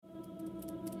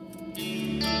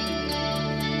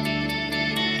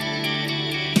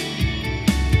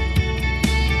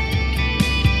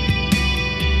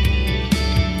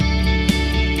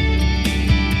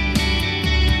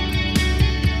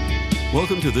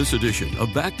Welcome to this edition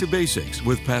of Back to Basics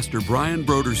with Pastor Brian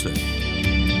Broderson.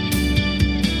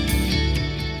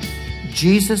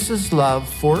 Jesus' love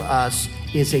for us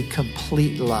is a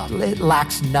complete love. It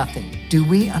lacks nothing. Do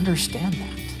we understand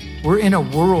that? We're in a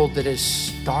world that is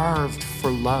starved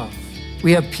for love.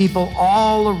 We have people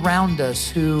all around us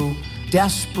who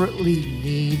desperately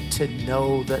need to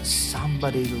know that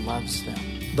somebody loves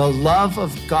them. The love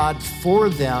of God for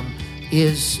them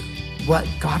is what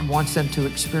God wants them to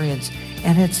experience.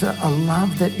 And it's a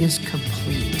love that is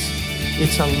complete.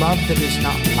 It's a love that is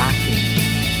not lacking.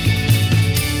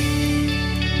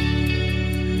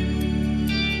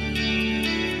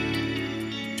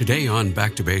 Today on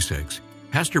Back to Basics,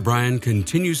 Pastor Brian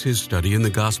continues his study in the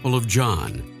Gospel of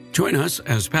John. Join us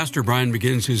as Pastor Brian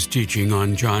begins his teaching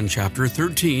on John chapter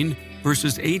 13,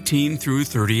 verses 18 through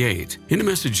 38, in a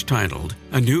message titled,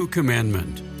 A New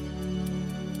Commandment.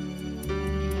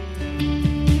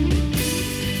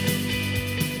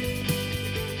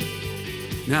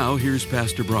 Now, here's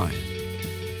Pastor Brian.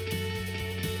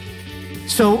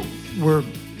 So, we're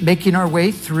making our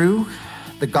way through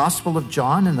the Gospel of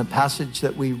John, and the passage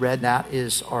that we read, that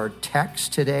is our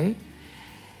text today.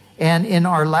 And in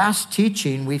our last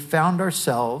teaching, we found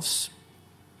ourselves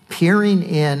peering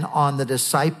in on the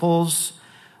disciples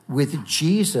with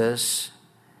Jesus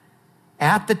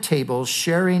at the table,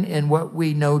 sharing in what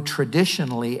we know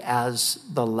traditionally as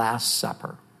the Last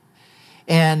Supper.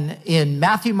 And in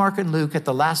Matthew, Mark, and Luke, at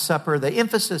the Last Supper, the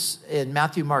emphasis in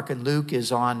Matthew, Mark, and Luke is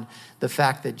on the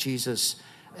fact that Jesus,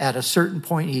 at a certain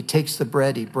point, he takes the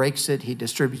bread, he breaks it, he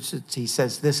distributes it. He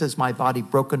says, "This is my body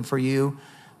broken for you.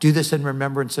 Do this in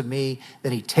remembrance of me."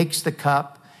 Then he takes the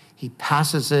cup, he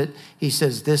passes it. He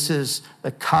says, "This is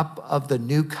the cup of the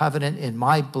new covenant in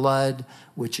my blood,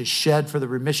 which is shed for the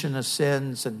remission of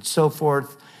sins," and so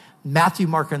forth. Matthew,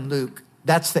 Mark, and Luke,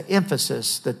 that's the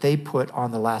emphasis that they put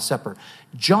on the Last Supper.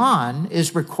 John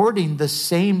is recording the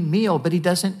same meal, but he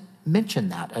doesn't mention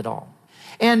that at all.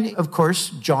 And of course,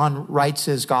 John writes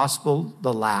his gospel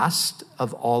the last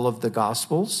of all of the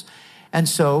gospels. And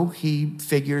so he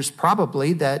figures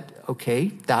probably that,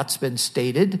 okay, that's been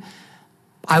stated.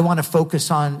 I want to focus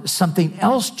on something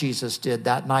else Jesus did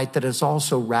that night that is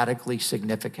also radically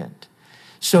significant.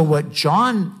 So what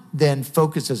John then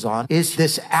focuses on is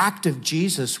this act of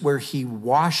Jesus where he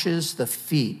washes the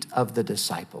feet of the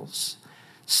disciples.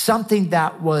 Something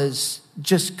that was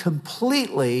just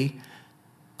completely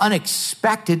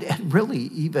unexpected and really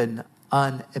even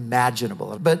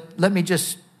unimaginable. But let me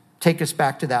just take us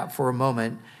back to that for a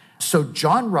moment. So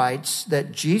John writes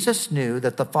that Jesus knew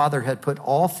that the Father had put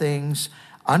all things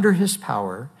under his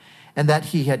power and that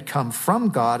he had come from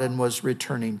God and was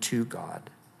returning to God.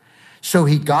 So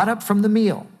he got up from the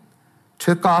meal,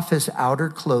 took off his outer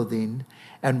clothing,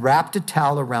 and wrapped a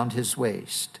towel around his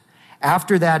waist.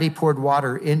 After that, he poured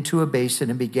water into a basin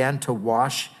and began to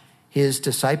wash his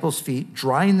disciples' feet,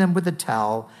 drying them with a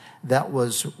towel that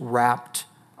was wrapped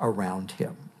around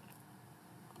him.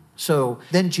 So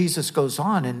then Jesus goes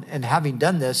on, and having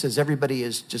done this, as everybody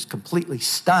is just completely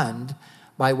stunned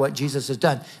by what Jesus has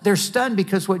done. They're stunned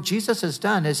because what Jesus has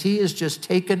done is he has just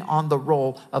taken on the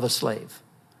role of a slave.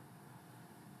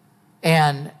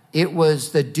 And it was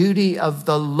the duty of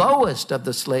the lowest of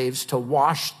the slaves to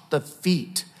wash the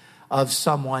feet of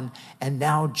someone. And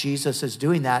now Jesus is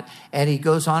doing that. And he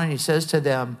goes on and he says to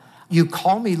them, "You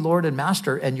call me Lord and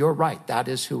Master, and you're right. That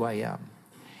is who I am.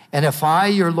 And if I,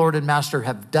 your Lord and Master,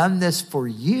 have done this for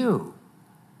you,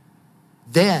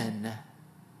 then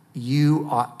you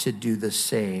ought to do the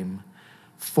same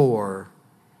for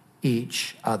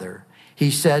each other."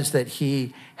 He says that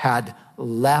he had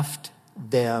left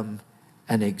them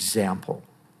an example.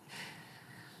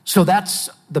 So that's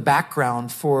the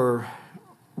background for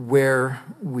where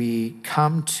we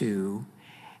come to.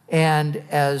 And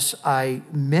as I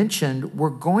mentioned, we're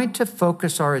going to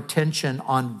focus our attention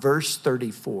on verse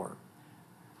 34.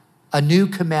 "A new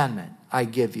commandment I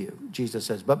give you," Jesus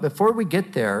says. But before we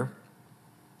get there,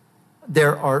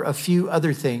 there are a few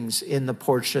other things in the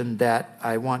portion that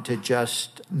I want to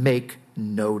just make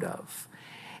note of.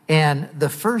 And the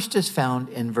first is found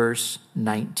in verse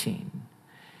 19.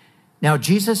 Now,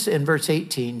 Jesus in verse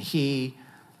 18, he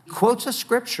quotes a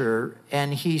scripture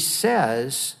and he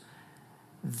says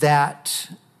that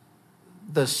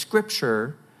the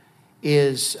scripture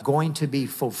is going to be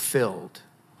fulfilled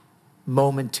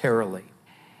momentarily.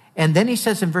 And then he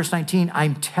says in verse 19,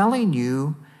 "I'm telling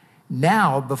you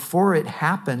now before it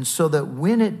happens, so that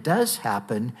when it does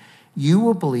happen, you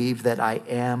will believe that I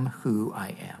am who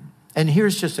I am." And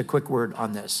here's just a quick word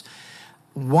on this.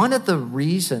 One of the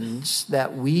reasons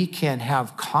that we can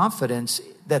have confidence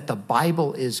that the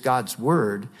Bible is God's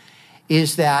word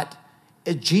is that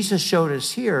Jesus showed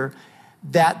us here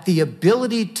that the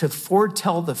ability to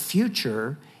foretell the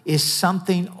future is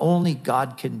something only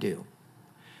God can do.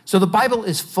 So the Bible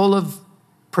is full of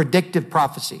predictive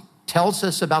prophecy, tells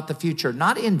us about the future,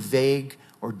 not in vague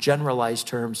or generalized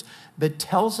terms, but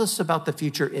tells us about the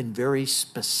future in very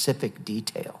specific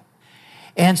detail.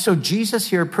 And so Jesus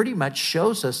here pretty much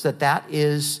shows us that that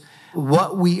is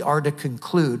what we are to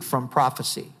conclude from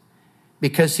prophecy.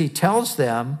 Because he tells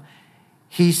them,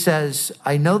 he says,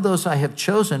 I know those I have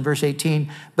chosen, verse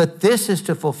 18, but this is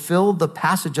to fulfill the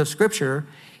passage of Scripture.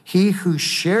 He who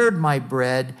shared my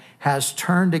bread has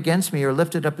turned against me or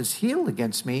lifted up his heel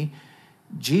against me.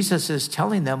 Jesus is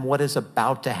telling them what is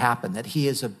about to happen, that he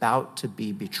is about to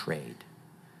be betrayed.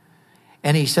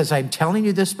 And he says, I'm telling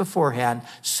you this beforehand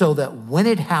so that when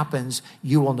it happens,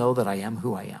 you will know that I am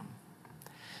who I am.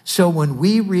 So when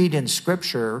we read in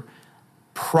Scripture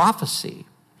prophecy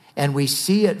and we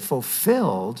see it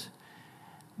fulfilled,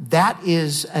 that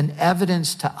is an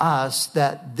evidence to us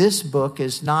that this book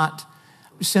is not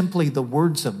simply the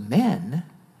words of men.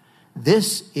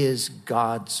 This is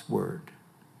God's word.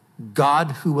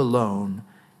 God who alone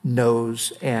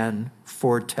knows and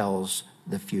foretells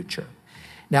the future.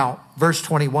 Now, verse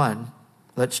 21,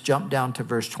 let's jump down to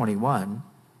verse 21.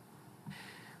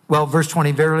 Well, verse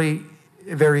 20, verily,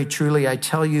 very truly, I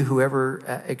tell you, whoever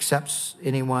accepts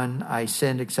anyone I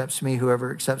send accepts me.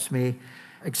 Whoever accepts me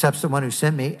accepts the one who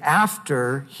sent me.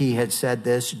 After he had said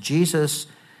this, Jesus,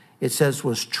 it says,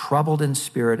 was troubled in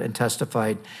spirit and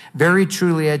testified, very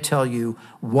truly, I tell you,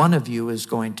 one of you is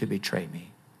going to betray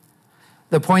me.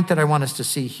 The point that I want us to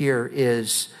see here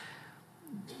is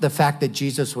the fact that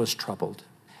Jesus was troubled.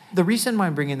 The reason why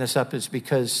I'm bringing this up is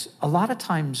because a lot of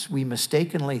times we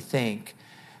mistakenly think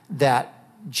that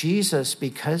Jesus,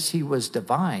 because he was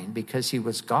divine, because he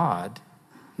was God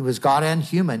and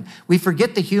human, we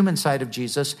forget the human side of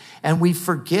Jesus, and we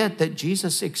forget that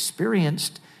Jesus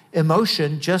experienced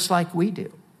emotion just like we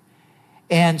do.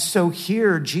 And so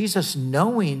here, Jesus,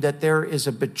 knowing that there is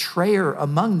a betrayer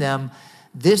among them,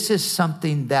 this is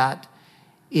something that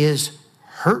is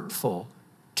hurtful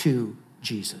to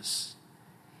Jesus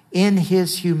in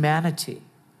his humanity.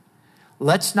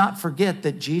 Let's not forget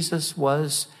that Jesus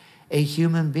was a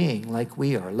human being like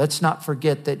we are. Let's not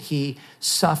forget that he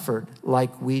suffered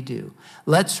like we do.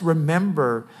 Let's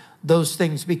remember those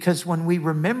things, because when we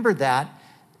remember that,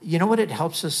 you know what it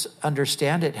helps us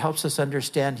understand? It helps us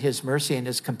understand his mercy and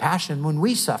his compassion when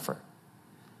we suffer.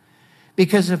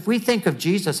 Because if we think of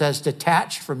Jesus as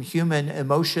detached from human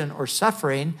emotion or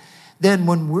suffering, then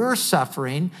when we're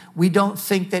suffering, we don't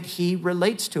think that he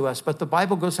relates to us. But the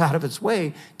Bible goes out of its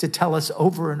way to tell us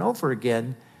over and over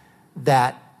again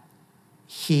that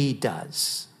he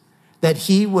does. That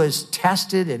he was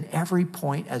tested in every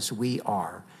point as we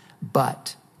are.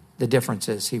 But the difference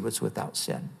is he was without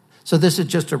sin. So this is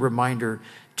just a reminder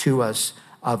to us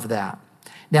of that.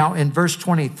 Now in verse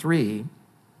 23,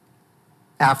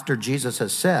 after Jesus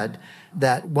has said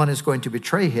that one is going to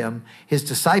betray him, his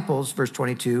disciples, verse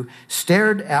 22,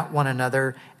 stared at one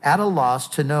another at a loss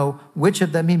to know which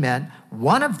of them he meant.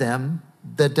 One of them,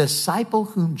 the disciple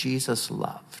whom Jesus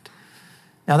loved.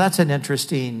 Now that's an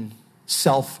interesting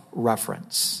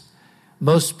self-reference.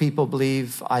 Most people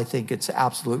believe, I think it's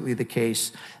absolutely the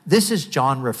case, this is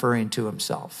John referring to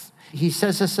himself. He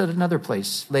says this at another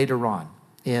place later on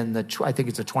in I think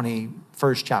it's the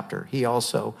 21st chapter. He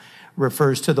also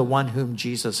refers to the one whom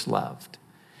Jesus loved.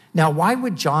 Now, why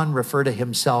would John refer to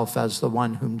himself as the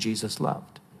one whom Jesus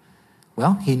loved?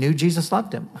 Well, he knew Jesus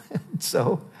loved him.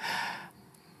 So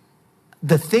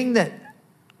the thing that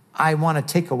I want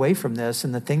to take away from this,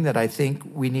 and the thing that I think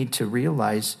we need to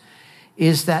realize,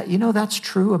 is that, that's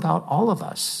true about all of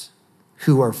us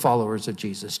who are followers of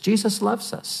Jesus. Jesus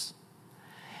loves us.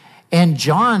 And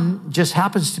John just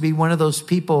happens to be one of those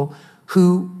people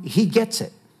who he gets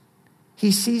it.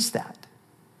 He sees that.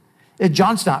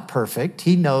 John's not perfect.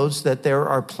 He knows that there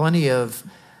are plenty of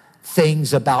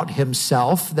things about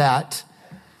himself that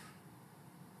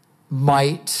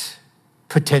might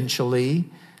potentially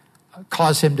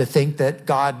cause him to think that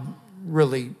God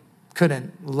really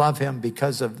couldn't love him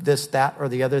because of this, that, or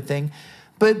the other thing.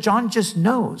 But John just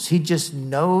knows. He just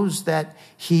knows that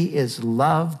he is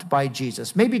loved by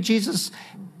Jesus. Maybe Jesus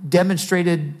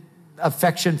demonstrated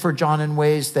affection for John in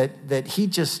ways that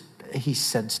he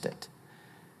sensed it.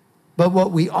 But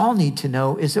what we all need to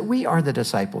know is that we are the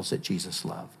disciples that Jesus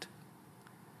loved.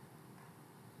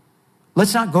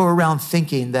 Let's not go around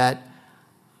thinking that,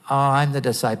 I'm the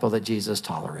disciple that Jesus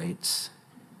tolerates.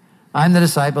 I'm the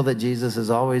disciple that Jesus is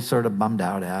always sort of bummed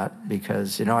out at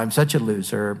because, I'm such a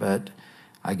loser, but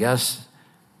I guess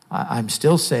I'm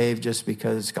still saved just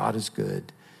because God is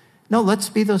good. No, let's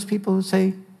be those people who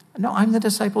say, no, I'm the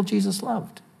disciple Jesus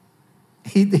loved.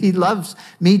 He loves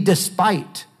me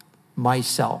despite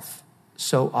myself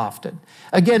so often.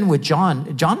 Again, with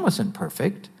John wasn't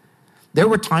perfect. There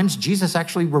were times Jesus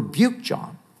actually rebuked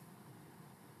John.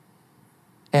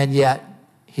 And yet,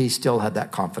 he still had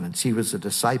that confidence. He was a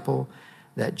disciple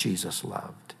that Jesus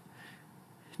loved.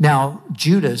 Now,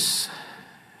 Judas,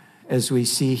 as we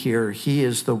see here, he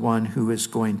is the one who is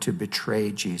going to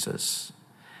betray Jesus.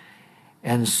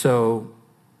 And so,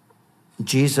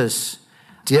 Jesus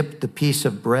dipped the piece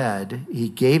of bread. He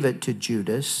gave it to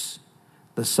Judas,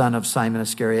 the son of Simon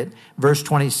Iscariot. Verse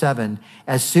 27,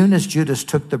 as soon as Judas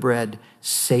took the bread,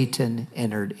 Satan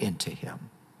entered into him.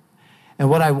 And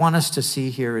what I want us to see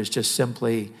here is just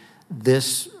simply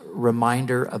this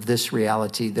reminder of this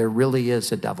reality. There really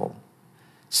is a devil.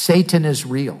 Satan is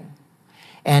real,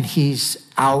 and he's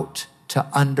out to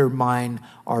undermine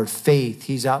our faith.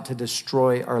 He's out to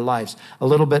destroy our lives. A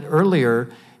little bit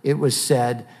earlier, it was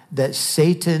said that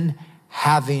Satan,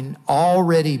 having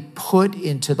already put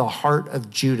into the heart of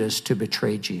Judas to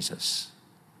betray Jesus,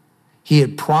 he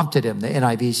had prompted him, the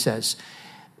NIV says.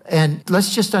 And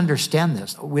let's just understand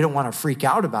this. We don't want to freak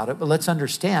out about it, but let's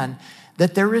understand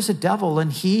that there is a devil,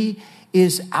 and he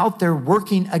is out there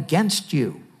working against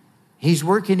you. He's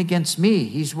working against me.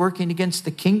 He's working against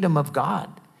the kingdom of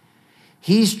God.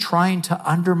 He's trying to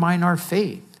undermine our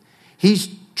faith. He's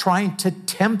trying to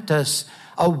tempt us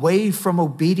away from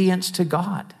obedience to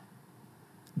God.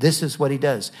 This is what he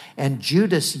does. And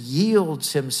Judas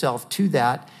yields himself to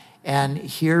that. And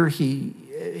here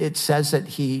it says that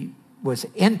he was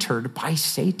entered by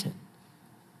Satan.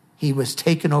 He was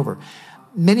taken over.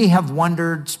 Many have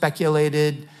wondered,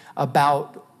 speculated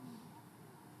about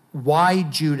why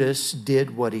Judas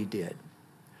did what he did.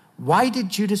 Why did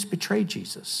Judas betray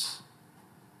Jesus?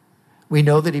 We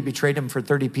know that he betrayed him for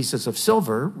 30 pieces of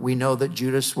silver. We know that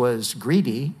Judas was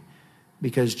greedy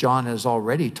because John has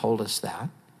already told us that.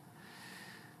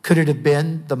 Could it have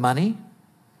been the money?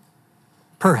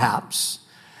 Perhaps.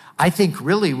 I think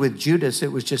really with Judas,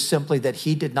 it was just simply that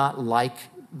he did not like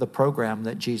the program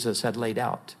that Jesus had laid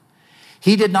out.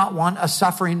 He did not want a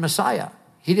suffering Messiah.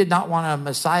 He did not want a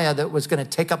Messiah that was going to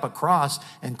take up a cross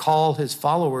and call his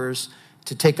followers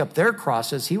to take up their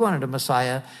crosses. He wanted a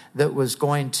Messiah that was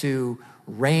going to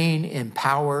reign in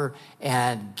power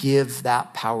and give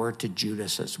that power to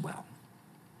Judas as well.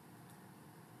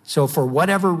 So for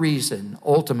whatever reason,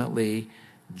 ultimately,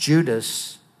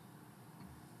 Judas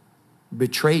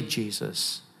betrayed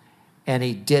Jesus, and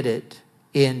he did it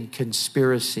in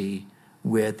conspiracy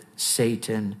with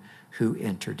Satan who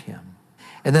entered him.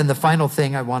 And then the final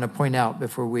thing I want to point out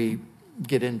before we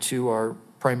get into our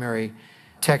primary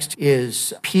text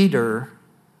is Peter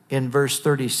in verse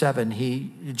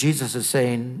 37. Jesus is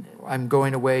saying, I'm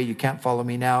going away. You can't follow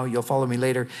me now. You'll follow me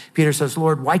later. Peter says,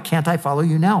 Lord, why can't I follow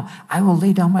you now? I will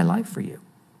lay down my life for you.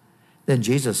 Then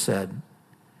Jesus said,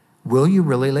 will you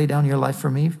really lay down your life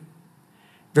for me?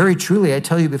 Very truly, I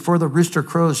tell you, before the rooster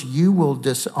crows, you will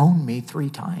disown me 3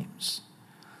 times.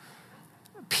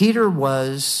 Peter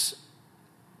was,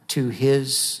 to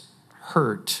his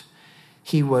hurt,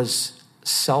 he was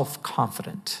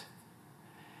self-confident.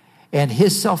 And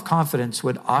his self-confidence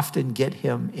would often get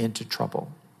him into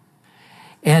trouble.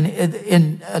 And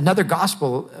in another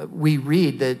gospel, we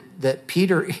read that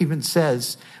Peter even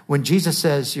says, when Jesus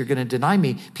says, you're going to deny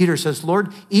me, Peter says,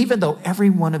 Lord, even though every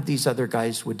one of these other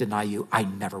guys would deny you, I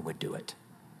never would do it.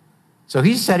 So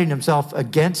he's setting himself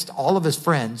against all of his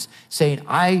friends, saying,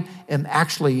 I am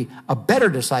actually a better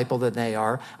disciple than they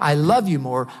are. I love you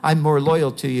more. I'm more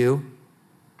loyal to you.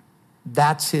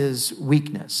 That's his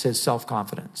weakness, his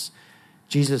self-confidence.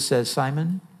 Jesus says,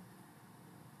 Simon,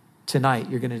 tonight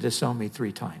you're going to disown me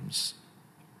 3 times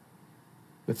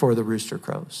before the rooster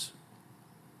crows.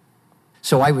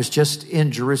 So I was just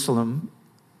in Jerusalem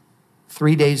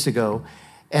 3 days ago,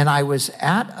 and I was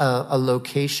at a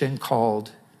location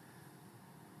called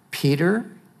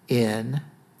Peter in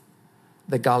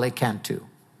the Gallicantu.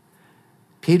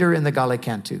 Peter in the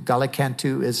Gallicantu.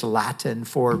 Gallicantu is Latin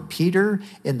for Peter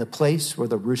in the place where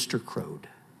the rooster crowed.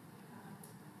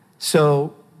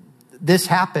 So this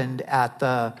happened at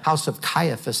the house of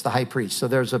Caiaphas, the high priest. So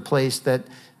there's a place that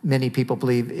many people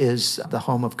believe is the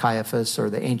home of Caiaphas, or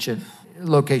the ancient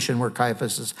location where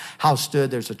Caiaphas' house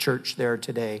stood. There's a church there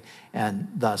today, and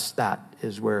thus that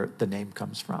is where the name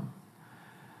comes from.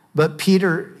 But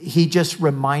Peter, he just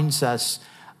reminds us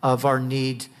of our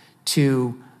need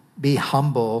to be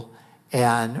humble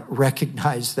and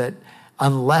recognize that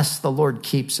unless the Lord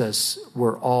keeps us,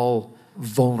 we're all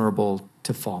vulnerable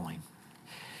to falling.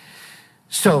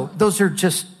 So those are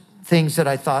just things that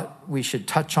I thought we should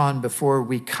touch on before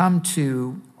we come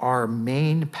to our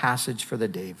main passage for the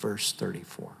day, verse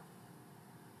 34.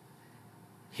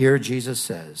 Here Jesus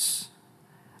says,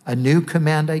 "A new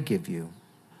command I give you,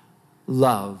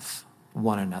 love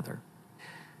one another."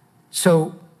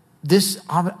 So this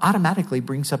automatically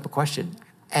brings up a question.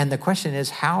 And the question is,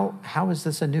 how is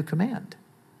this a new command?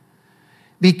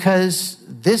 Because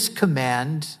this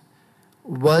command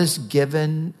was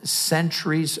given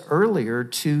centuries earlier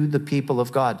to the people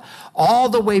of God. All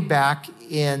the way back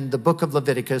in the book of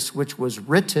Leviticus, which was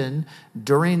written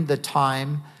during the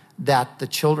time that the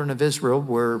children of Israel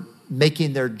were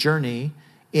making their journey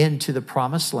into the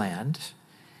promised land.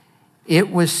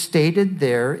 It was stated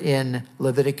there in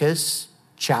Leviticus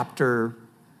chapter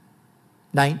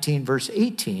 19, verse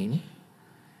 18,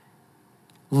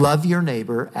 love your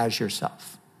neighbor as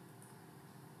yourself.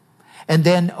 And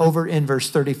then over in verse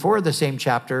 34 of the same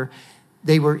chapter,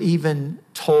 they were even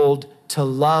told to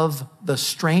love the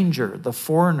stranger, the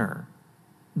foreigner,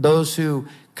 those who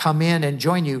come in and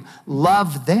join you,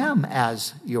 love them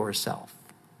as yourself.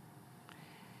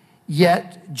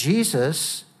 Yet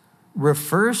Jesus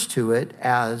refers to it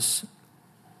as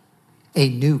a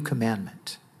new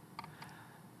commandment.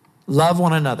 Love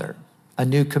one another, a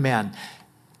new command.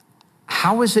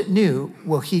 How is it new?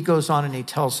 Well, he goes on and he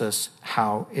tells us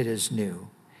how it is new.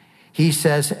 He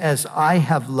says, as I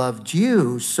have loved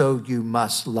you, so you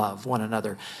must love one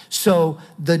another. So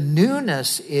the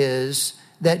newness is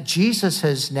that Jesus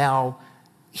has now,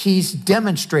 he's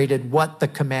demonstrated what the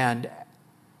command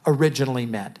originally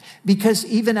meant. Because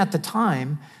even at the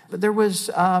time, there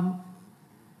was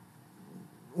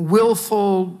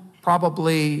willful,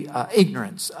 probably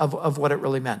ignorance of what it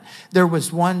really meant. There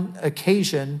was one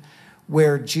occasion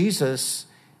where Jesus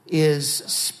is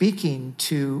speaking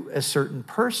to a certain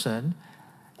person,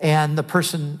 and the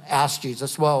person asked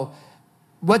Jesus, well,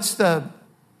 what's the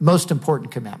most important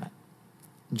commandment?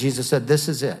 Jesus said, this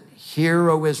is it. Hear,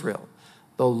 O Israel,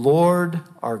 the Lord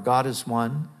our God is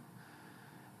one,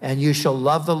 and you shall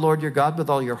love the Lord your God with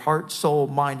all your heart, soul,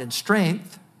 mind, and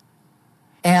strength.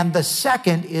 And the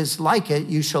second is like it,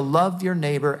 you shall love your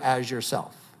neighbor as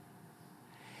yourself.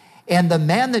 And the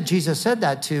man that Jesus said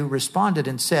that to responded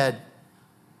and said,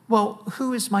 well,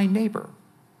 who is my neighbor?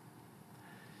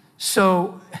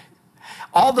 So,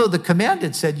 although the command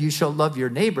had said, you shall love your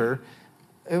neighbor,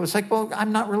 it was like, well,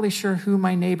 I'm not really sure who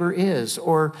my neighbor is,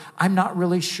 or I'm not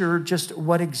really sure just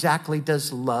what exactly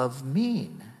does love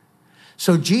mean.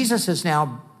 So Jesus is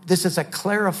now, this is a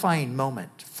clarifying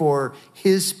moment for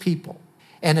his people,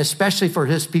 and especially for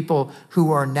his people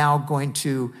who are now going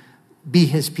to be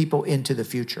his people into the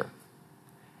future.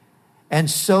 And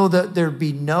so that there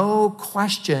be no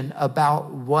question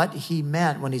about what he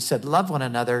meant when he said, love one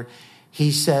another.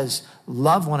 He says,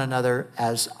 love one another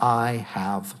as I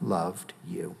have loved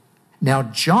you. Now,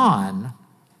 John,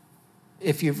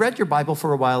 if you've read your Bible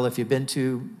for a while, if you've been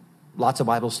to lots of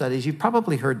Bible studies, you've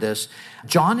probably heard this.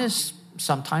 John is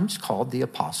sometimes called the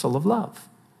apostle of love.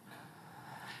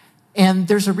 And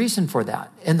there's a reason for that.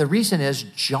 And the reason is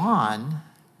John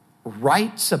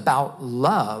writes about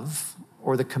love,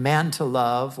 or the command to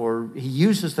love, or he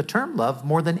uses the term love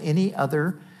more than any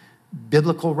other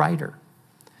biblical writer.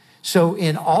 So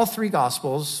in all three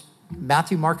Gospels,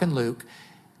 Matthew, Mark, and Luke,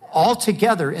 all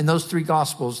together in those three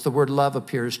Gospels, the word love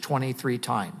appears 23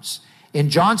 times.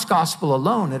 In John's Gospel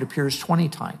alone, it appears 20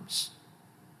 times.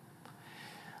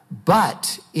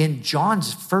 But in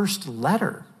John's first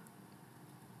letter,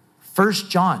 1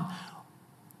 John,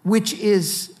 which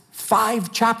is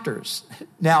 5 chapters.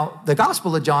 Now, the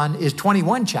Gospel of John is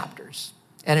 21 chapters,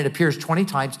 and it appears 20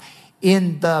 times.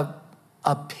 In the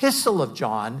Epistle of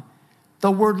John,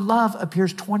 the word love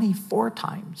appears 24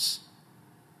 times.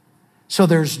 So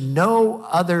there's no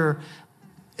other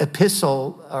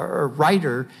epistle or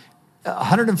writer,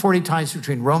 140 times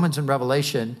between Romans and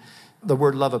Revelation, the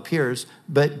word love appears,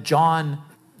 but John,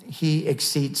 he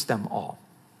exceeds them all.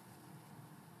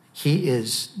 He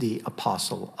is the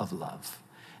apostle of love.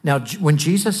 Now, when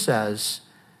Jesus says,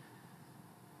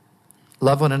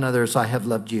 love one another as I have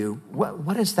loved you,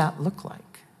 what does that look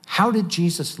like? How did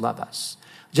Jesus love us?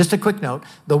 Just a quick note,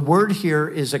 the word here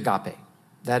is agape.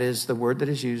 That is the word that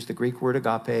is used, the Greek word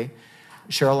agape.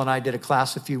 Cheryl and I did a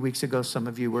class a few weeks ago. Some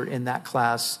of you were in that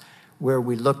class where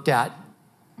we looked at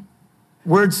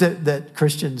words that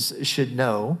Christians should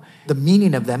know, the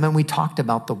meaning of them, and we talked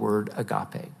about the word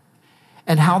agape.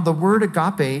 And how the word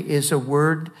agape is a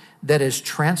word that is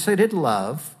translated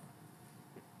love,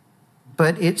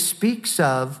 but it speaks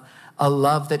of a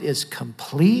love that is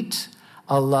complete,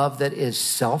 a love that is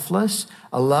selfless,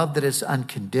 a love that is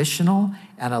unconditional,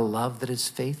 and a love that is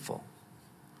faithful.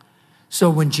 So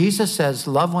when Jesus says,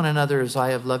 love one another as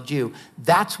I have loved you,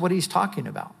 that's what he's talking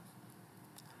about.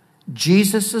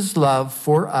 Jesus' love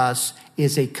for us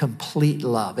is a complete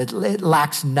love. It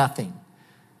lacks nothing.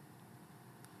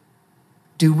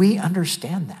 Do we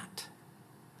understand that?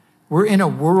 We're in a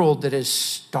world that is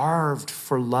starved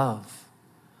for love.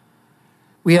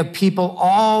 We have people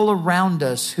all around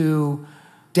us who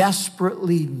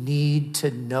desperately need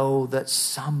to know that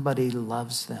somebody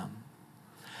loves them.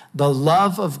 The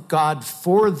love of God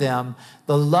for them,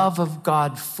 the love of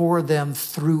God for them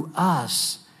through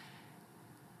us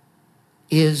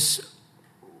is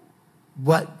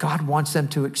what God wants them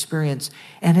to experience.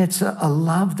 And it's a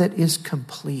love that is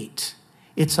complete.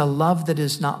 It's a love that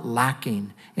is not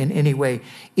lacking in any way.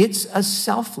 It's a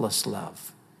selfless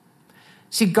love.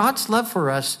 See, God's love for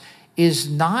us is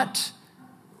not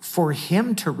for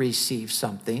him to receive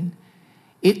something.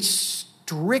 It's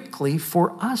strictly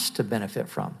for us to benefit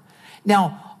from.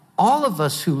 Now, all of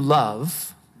us who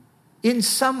love, in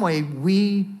some way,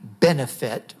 we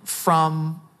benefit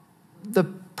from the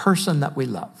person that we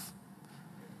love.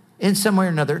 In some way or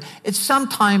another. It's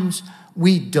sometimes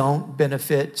we don't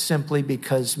benefit simply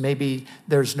because maybe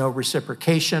there's no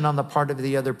reciprocation on the part of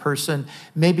the other person.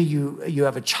 Maybe you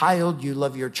have a child, you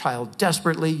love your child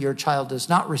desperately. Your child does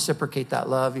not reciprocate that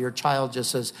love. Your child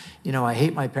just says, I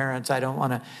hate my parents. I don't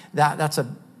want to. That's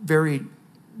a very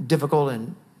difficult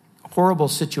and horrible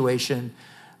situation.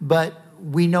 But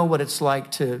we know what it's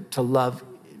like to love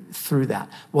through that.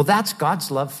 Well, that's God's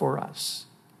love for us.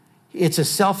 It's a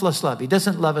selfless love. He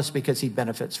doesn't love us because he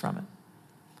benefits from it.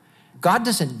 God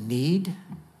doesn't need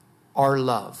our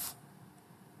love.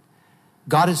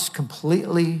 God is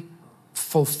completely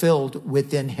fulfilled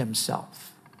within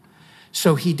himself.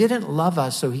 So he didn't love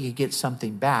us so he could get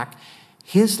something back.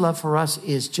 His love for us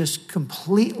is just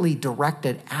completely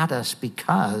directed at us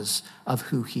because of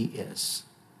who he is.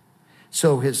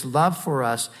 So his love for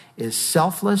us is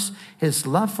selfless. His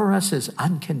love for us is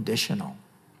unconditional.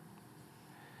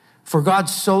 For God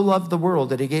so loved the world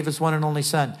that he gave his one and only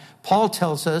son. Paul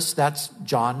tells us, that's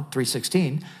John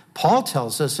 3:16. Paul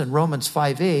tells us in Romans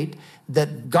 5:8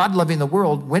 that God loving the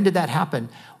world, when did that happen?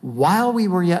 While we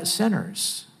were yet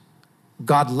sinners,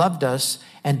 God loved us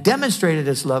and demonstrated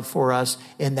his love for us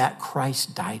in that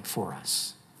Christ died for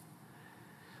us.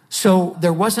 So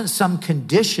there wasn't some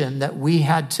condition that we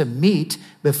had to meet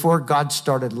before God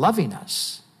started loving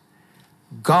us.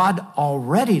 God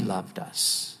already loved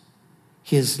us.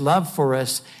 His love for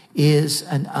us is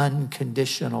an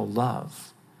unconditional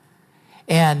love.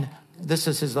 And this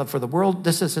is his love for the world.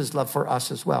 This is his love for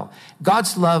us as well.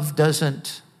 God's love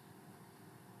doesn't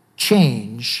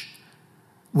change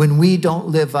when we don't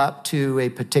live up to a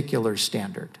particular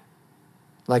standard.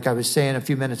 Like I was saying a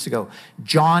few minutes ago,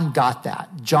 John got that.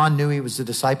 John knew he was the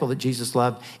disciple that Jesus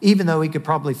loved, even though he could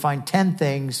probably find 10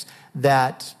 things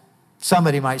that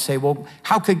somebody might say, well,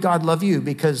 how could God love you?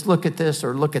 Because look at this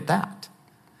or look at that.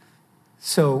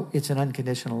 So it's an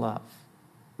unconditional love.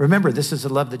 Remember, this is the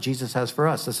love that Jesus has for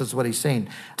us. This is what he's saying,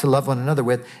 to love one another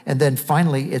with. And then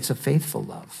finally, it's a faithful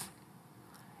love.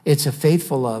 It's a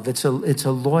faithful love. It's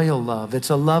a loyal love. It's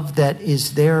a love that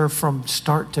is there from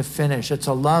start to finish. It's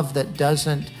a love that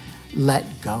doesn't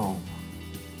let go.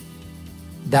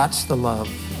 That's the love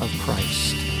of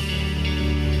Christ.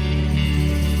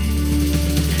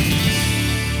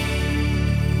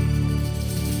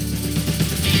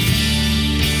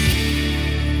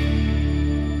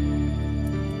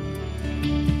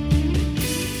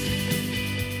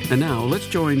 And now, let's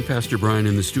join Pastor Brian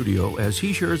in the studio as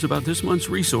he shares about this month's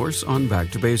resource on Back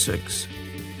to Basics.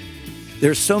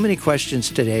 There's so many questions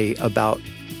today about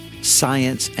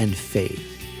science and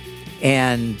faith.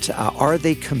 And are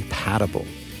they compatible?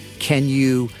 Can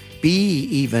you be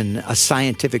even a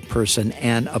scientific person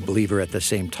and a believer at the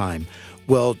same time?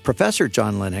 Well, Professor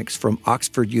John Lennox from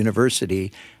Oxford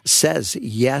University says,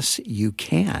 yes, you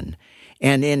can.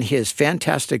 And in his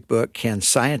fantastic book, Can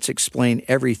Science Explain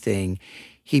Everything?,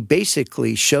 he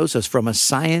basically shows us from a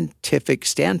scientific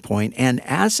standpoint and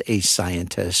as a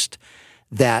scientist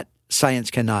that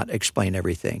science cannot explain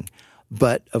everything.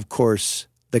 But, of course,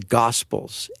 the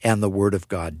Gospels and the Word of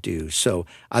God do. So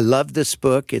I love this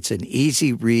book. It's an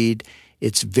easy read.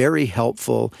 It's very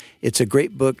helpful. It's a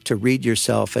great book to read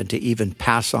yourself and to even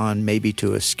pass on maybe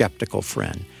to a skeptical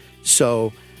friend.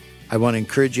 So I want to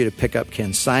encourage you to pick up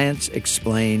Can Science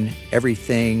Explain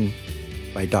Everything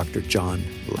by Dr. John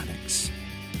Lennox.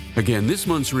 Again, this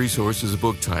month's resource is a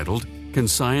book titled Can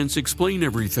Science Explain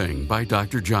Everything by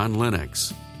Dr. John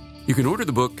Lennox. You can order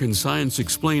the book Can Science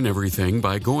Explain Everything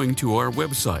by going to our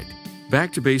website,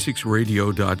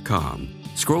 backtobasicsradio.com.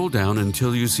 Scroll down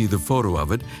until you see the photo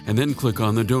of it and then click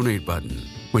on the donate button.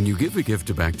 When you give a gift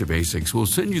to Back to Basics, we'll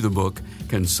send you the book,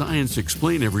 Can Science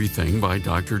Explain Everything by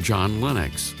Dr. John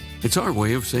Lennox. It's our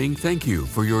way of saying thank you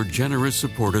for your generous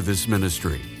support of this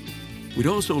ministry. We'd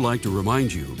also like to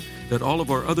remind you that all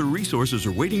of our other resources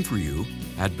are waiting for you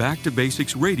at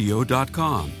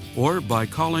backtobasicsradio.com or by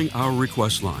calling our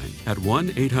request line at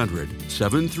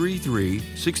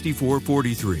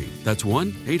 1-800-733-6443. That's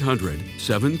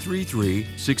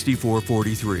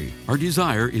 1-800-733-6443. Our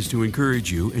desire is to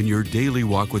encourage you in your daily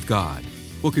walk with God.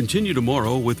 We'll continue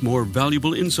tomorrow with more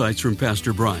valuable insights from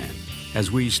Pastor Brian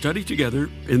as we study together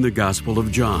in the Gospel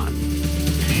of John.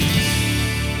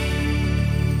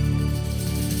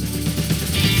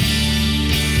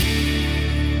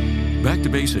 Back to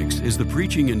Basics is the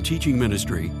preaching and teaching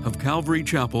ministry of Calvary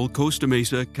Chapel, Costa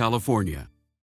Mesa, California.